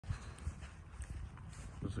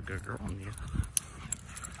Was a good girl, Nia.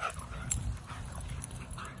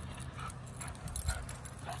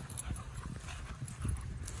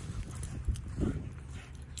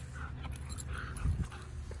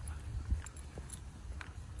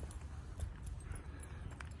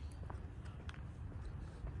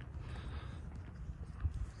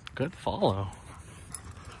 Good follow.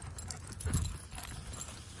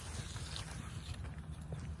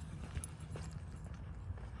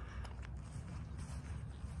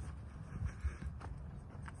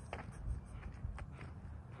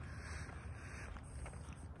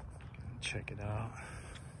 Check it out.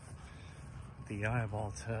 The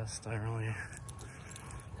eyeball test,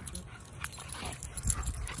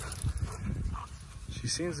 she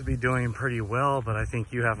seems to be doing pretty well, but I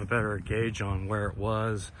think you have a better gauge on where it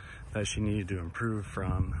was that she needed to improve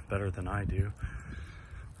from better than I do.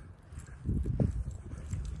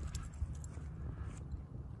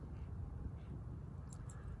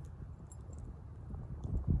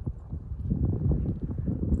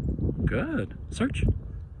 Good. Search.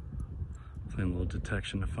 Playing a little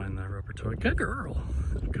detection to find that rubber toy. Good girl.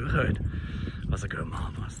 Good. That's a good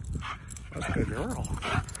mama. That's a good girl.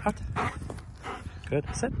 Out. Good.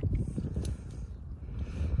 Sit.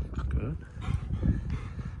 Good.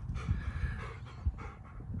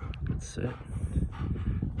 Good sit.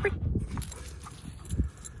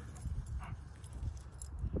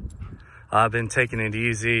 I've been taking it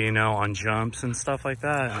easy, you know, on jumps and stuff like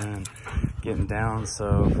that, and getting down,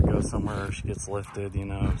 so if we go somewhere she gets lifted, you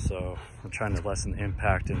know, so we're trying to lessen the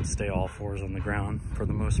impact and stay all fours on the ground for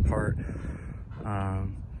the most part.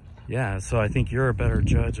 Yeah, so I think you're a better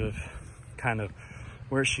judge of kind of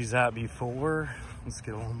where she's at before. Let's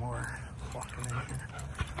get a little more walking in here.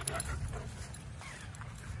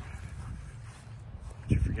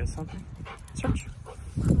 Did you forget something? Search.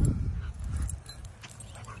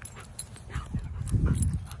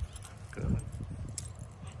 Good.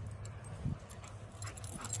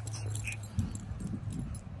 Search.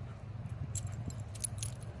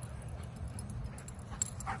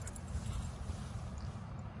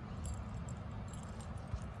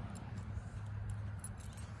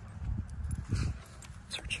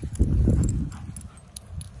 Search.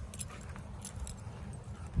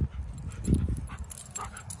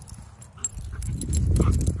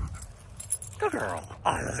 Good girl.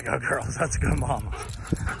 Oh, that's a good girl. That's a good mama.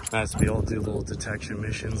 Nice to be able to do little detection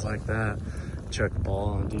missions like that. Check the ball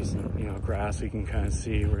on decent, you know, grass. You can kind of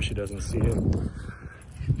see where she doesn't see it.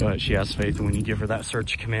 But she has faith, and when you give her that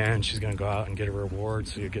search command, she's going to go out and get a reward.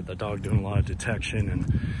 So you get the dog doing a lot of detection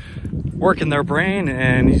and working their brain.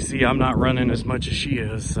 And you see, I'm not running as much as she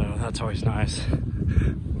is, so that's always nice.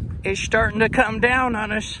 It's starting to come down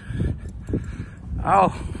on us. Oh,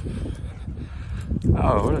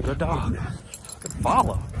 what a good dog. Good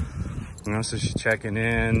follow. You know, so she's checking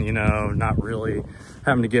in, you know, not really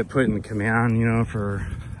having to get put in the command, you know, for,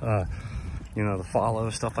 you know, the follow,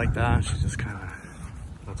 stuff like that. She just kind of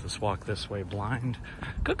lets us walk this way blind.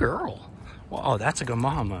 Good girl. Wow, that's a good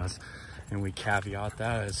mama. And we caveat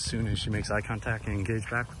that as soon as she makes eye contact and engage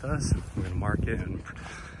back with us, we're going to mark it and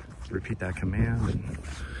repeat that command and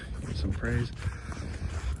give some praise.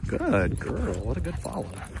 Good girl. What a good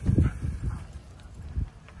follow.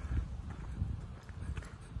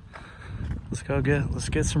 Let's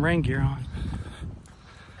get some rain gear on.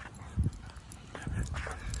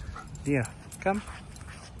 Yeah, come.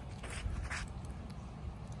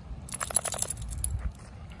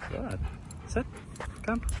 Good. Sit.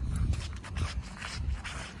 Come.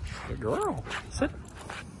 Good girl. Sit.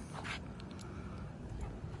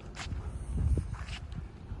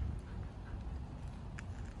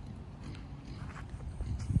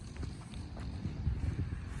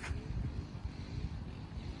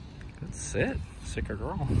 Good sit. Sicker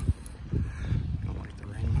girl. Don't like the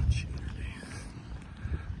rain much either.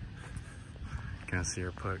 Can I see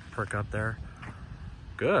her perk up there?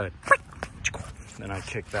 Good. Then I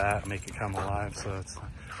kick that, make it come alive, so it's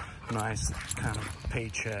a nice kind of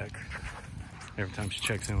paycheck every time she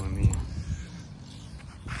checks in with me.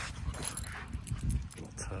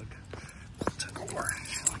 Little tug. Tug more.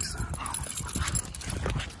 She likes that.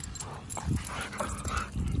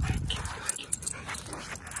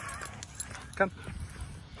 Come.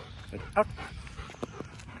 Good. Out.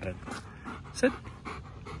 Good. Sit.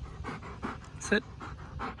 Sit.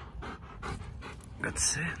 Good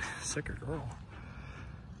sit. Sicker girl.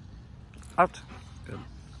 Out. Good.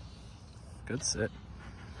 Good sit.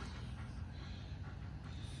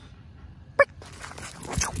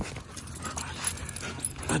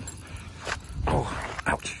 Good. Oh,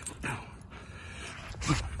 ouch.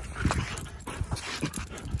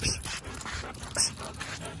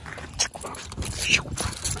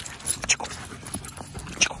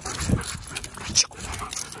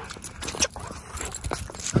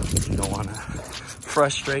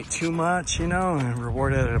 frustrate too much, you know, and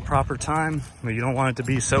reward it at a proper time. But you don't want it to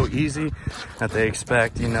be so easy that they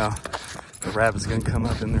expect, you know, the rabbit's gonna come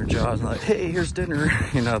up in their jaws and like, hey, here's dinner.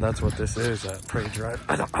 You know, that's what this is, a prey drive.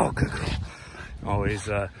 Oh, good girl. Always,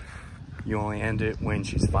 you only end it when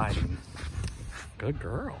she's fighting. Good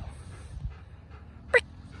girl.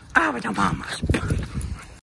 Oh, with your mamas.